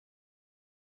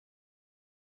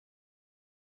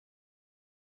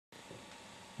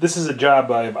This is a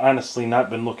job I've honestly not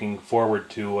been looking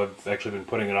forward to. I've actually been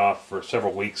putting it off for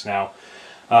several weeks now.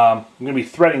 I'm going to be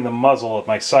threading the muzzle of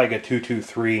my Saiga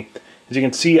 223. As you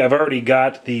can see, I've already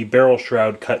got the barrel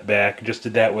shroud cut back. Just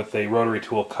did that with a rotary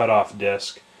tool cutoff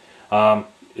disc.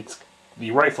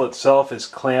 The rifle itself is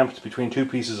clamped between two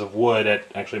pieces of wood at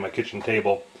actually my kitchen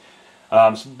table.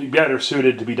 So it'd be better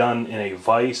suited to be done in a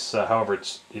vise. However,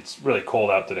 it's really cold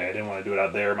out today. I didn't want to do it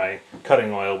out there. My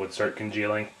cutting oil would start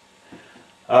congealing.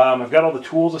 I've got all the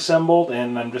tools assembled,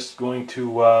 and I'm just going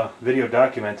to video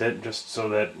document it just so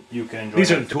that you can enjoy it.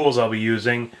 These are the tools I'll be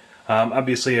using.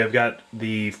 Obviously, I've got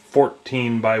the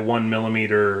 14 by 1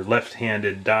 millimeter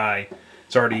left-handed die.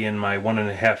 It's already in my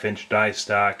 1.5 inch die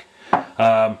stock.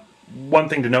 One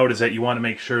thing to note is that you want to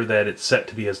make sure that it's set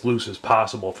to be as loose as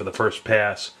possible for the first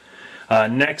pass.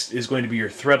 Next is going to be your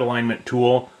thread alignment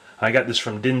tool. I got this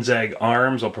from Dinzag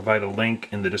Arms. I'll provide a link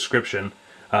in the description.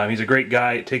 He's a great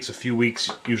guy. It takes a few weeks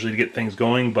usually to get things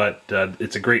going, but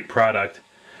it's a great product.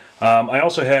 I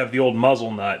also have the old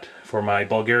muzzle nut for my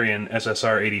Bulgarian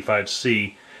SSR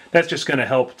 85C. That's just going to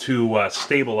help to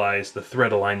stabilize the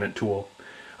thread alignment tool.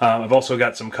 I've also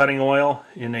got some cutting oil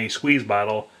in a squeeze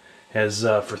bottle, as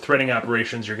for threading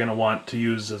operations you're going to want to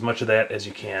use as much of that as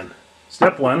you can.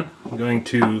 Step 1, I'm going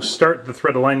to start the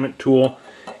thread alignment tool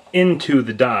into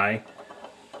the die.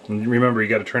 And remember, you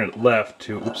got to turn it left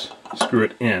to screw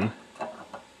it in.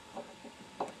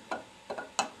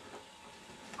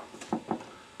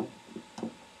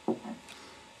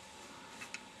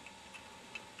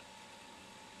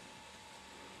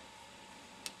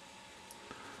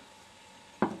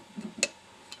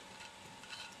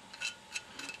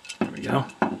 There we go.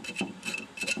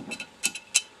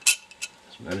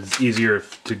 It's easier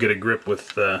to get a grip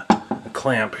with a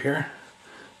clamp here.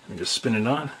 Let me just spin it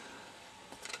on.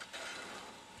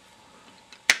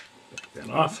 Back that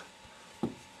off.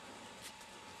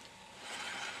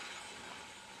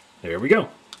 There we go.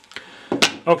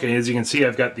 Okay, as you can see,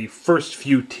 I've got the first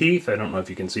few teeth, I don't know if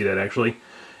you can see that actually,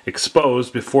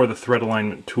 exposed before the thread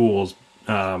alignment tool's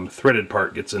threaded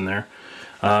part gets in there.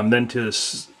 Then to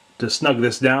snug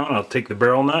this down, I'll take the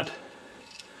barrel nut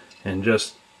and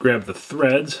just grab the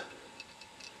threads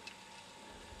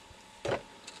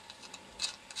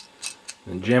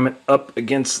and jam it up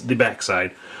against the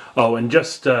backside. Oh, and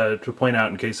just to point out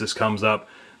in case this comes up,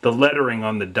 the lettering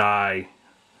on the die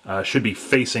should be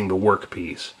facing the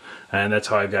workpiece, and that's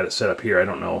how I've got it set up here. I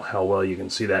don't know how well you can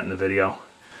see that in the video.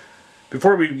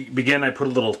 Before we begin, I put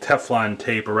a little Teflon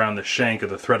tape around the shank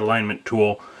of the thread alignment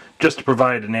tool just to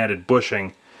provide an added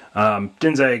bushing.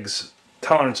 Dinzag's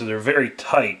tolerances are very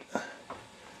tight,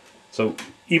 so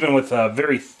even with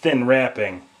very thin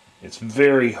wrapping, it's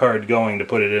very hard going to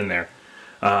put it in there.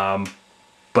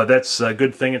 But that's a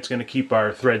good thing. It's going to keep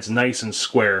our threads nice and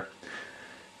square.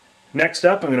 Next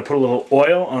up, I'm going to put a little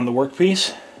oil on the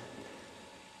workpiece.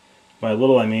 By a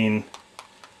little, I mean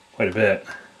quite a bit.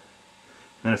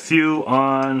 And a few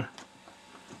on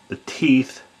the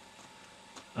teeth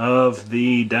of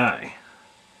the die.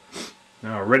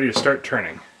 Now we're ready to start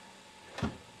turning.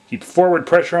 Keep forward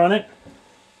pressure on it.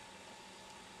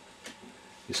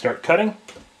 You start cutting.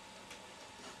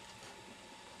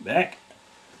 Back.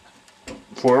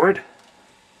 Forward.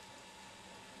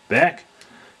 Back.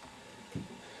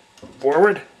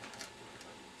 Forward.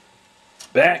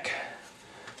 Back.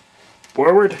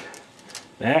 Forward.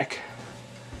 Back.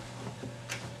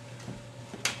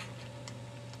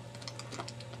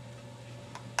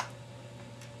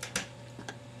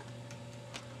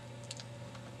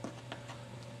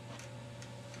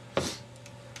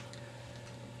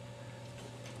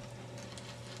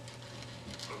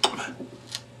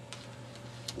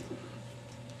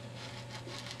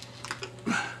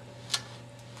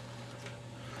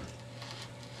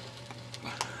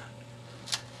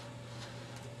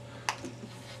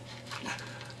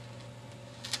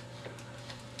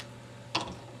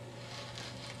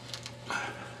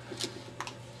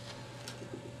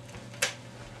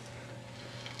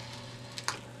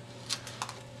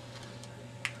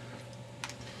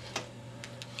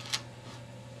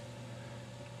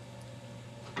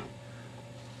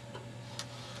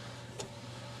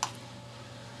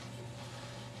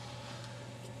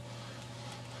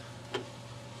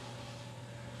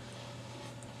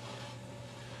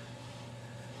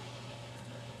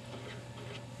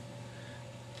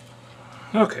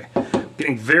 Okay,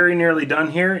 getting very nearly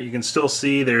done here. You can still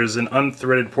see there's an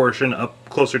unthreaded portion up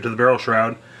closer to the barrel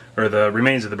shroud, or the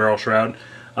remains of the barrel shroud.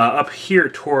 Up here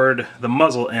toward the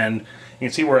muzzle end, you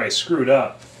can see where I screwed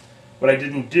up. What I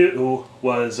didn't do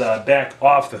was back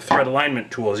off the thread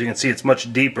alignment tool. As you can see, it's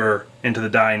much deeper into the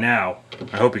die now.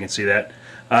 I hope you can see that.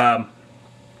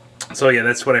 So yeah,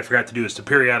 that's what I forgot to do, is to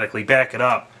periodically back it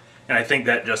up, and I think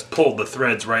that just pulled the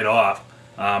threads right off.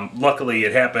 Luckily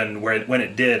it happened when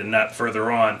it did and not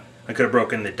further on. I could have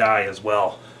broken the die as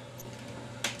well.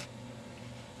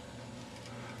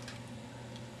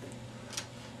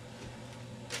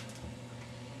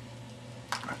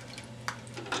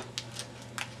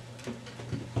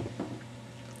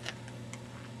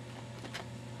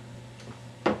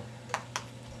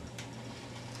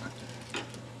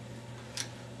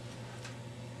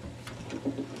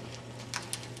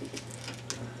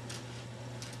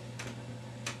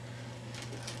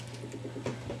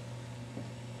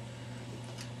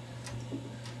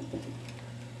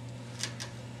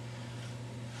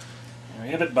 There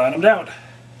we have it, bottomed out.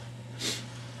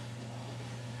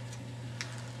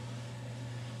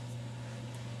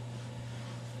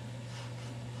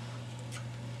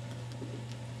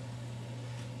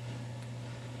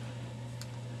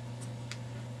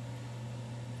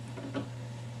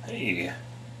 Hey,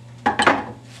 wipe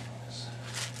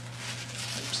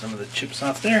some of the chips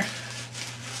off there.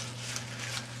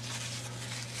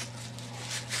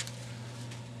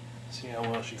 See how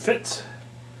well she fits.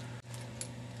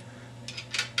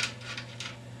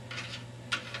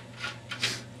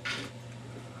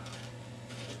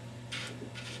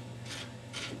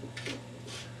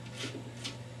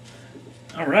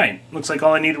 Alright, looks like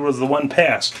all I needed was the one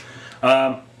pass.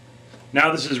 Now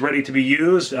this is ready to be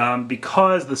used.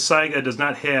 Because the Saiga does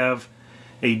not have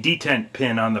a detent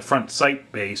pin on the front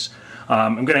sight base,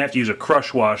 I'm going to have to use a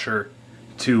crush washer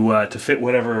to fit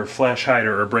whatever flash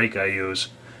hider or brake I use.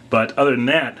 But other than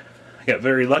that, I got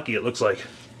very lucky, it looks like.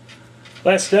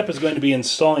 Last step is going to be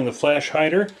installing the flash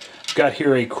hider. I've got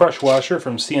here a crush washer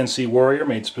from CNC Warrior,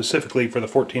 made specifically for the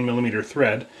 14mm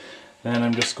thread. Then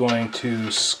I'm just going to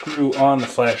screw on the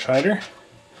flash hider.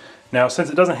 Now,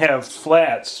 since it doesn't have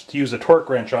flats to use a torque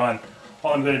wrench on,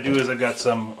 all I'm going to do is I've got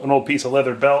an old piece of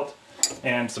leather belt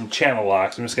and some channel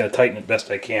locks. I'm just going to tighten it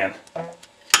best I can.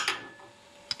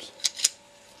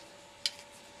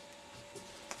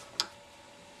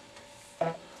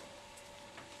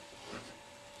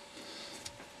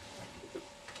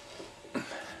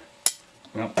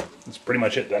 Well, that's pretty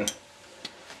much it then.